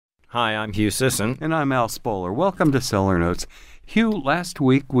Hi, I'm Hugh Sisson. And I'm Al Spoler. Welcome to Cellar Notes. Hugh, last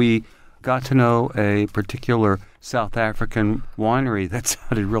week we got to know a particular South African winery that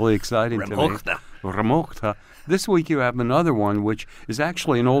sounded really exciting to me. Remochta. This week you have another one, which is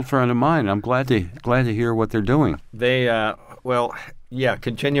actually an old friend of mine. I'm glad to hear what they're doing.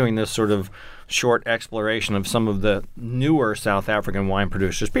 Continuing this sort of short exploration of some of the newer South African wine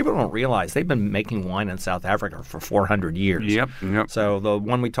producers. People don't realize they've been making wine in South Africa for 400 years. Yep. So the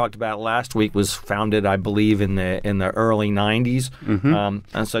one we talked about last week was founded, I believe, in the early 90s. Mm-hmm.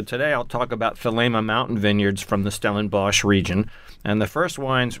 And so today I'll talk about Thelema Mountain Vineyards from the Stellenbosch region. And the first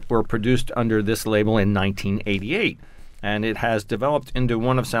wines were produced under this label in 1988. And it has developed into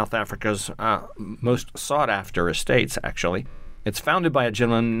one of South Africa's most sought-after estates, actually. It's founded by a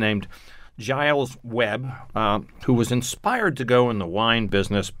gentleman named Giles Webb, who was inspired to go in the wine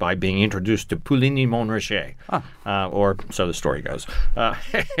business by being introduced to Puligny Montrachet, or so the story goes.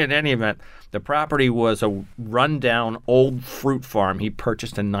 In any event, the property was a rundown old fruit farm he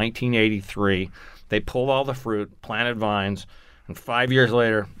purchased in 1983. They pulled all the fruit, planted vines, and 5 years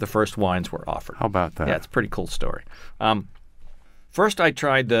later, the first wines were offered. How about that? Yeah, it's a pretty cool story. First, I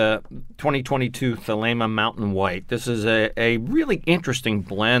tried the 2022 Thelema Mountain White. This is a really interesting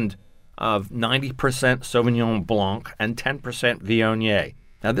blend of 90% Sauvignon Blanc and 10% Viognier.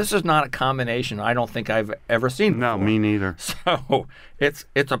 Now, this is not a combination I don't think I've ever seen before. No, me neither. So it's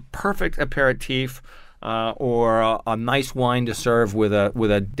a perfect aperitif or a nice wine to serve with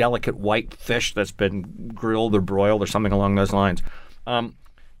a delicate white fish that's been grilled or broiled or something along those lines.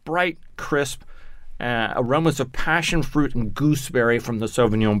 Bright, crisp, aromas of passion fruit and gooseberry from the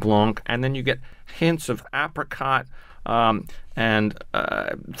Sauvignon Blanc, and then you get hints of apricot and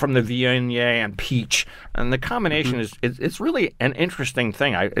from the Viognier and peach, and the combination is really an interesting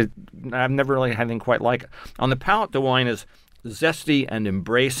thing. I've never really had anything quite like it. On the palate, the wine is zesty and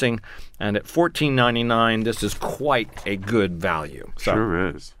embracing, and at $14.99, this is quite a good value. Sure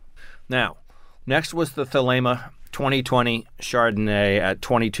is. Now, next was the Thelema 2020 Chardonnay at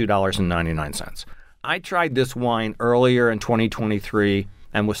 $22.99. I tried this wine earlier in 2023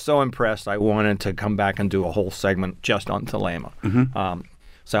 and was so impressed I wanted to come back and do a whole segment just on Thelema. Mm-hmm.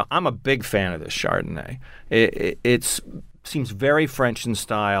 So I'm a big fan of this Chardonnay. It seems very French in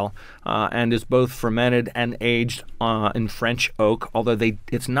style and is both fermented and aged in French oak, although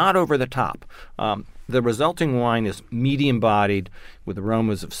it's not over the top. The resulting wine is medium-bodied with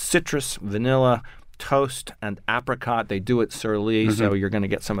aromas of citrus, vanilla, toast, and apricot. They do it sur lie, so you're going to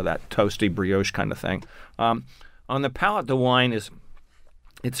get some of that toasty brioche kind of thing. On the palate, the wine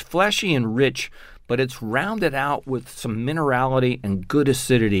it's fleshy and rich, but it's rounded out with some minerality and good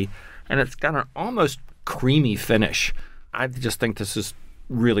acidity, and it's got an almost creamy finish. I just think this is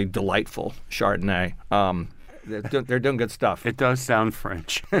really delightful Chardonnay. They're doing good stuff. It does sound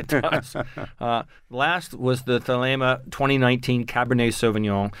French. It does. Last was the Thelema 2019 Cabernet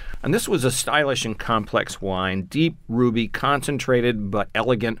Sauvignon, and this was a stylish and complex wine, deep ruby, concentrated but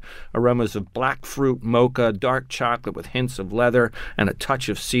elegant, aromas of black fruit, mocha, dark chocolate with hints of leather and a touch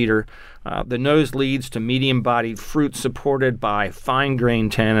of cedar. The nose leads to medium-bodied fruit supported by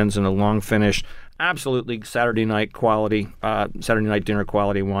fine-grained tannins and a long finish. Absolutely Saturday night dinner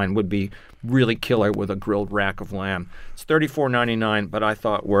quality wine. Would be really killer with a grilled rack of lamb. It's $34.99, but I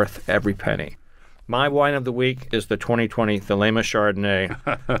thought worth every penny. My wine of the week is the 2020 Thelema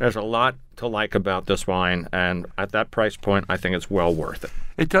Chardonnay. There's a lot to like about this wine, and at that price point, I think it's well worth it.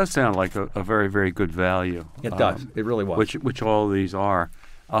 It does sound like a very, very good value. It does. It really was. Which all of these are.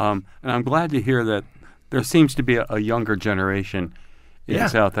 And I'm glad to hear that there seems to be a younger generation in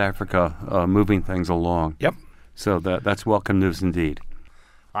South Africa moving things along. Yep. So that's welcome news indeed.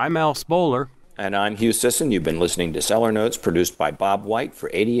 I'm Al Spoler. And I'm Hugh Sisson. You've been listening to Cellar Notes, produced by Bob White for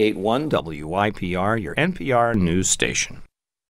 88.1 WYPR, your NPR news station.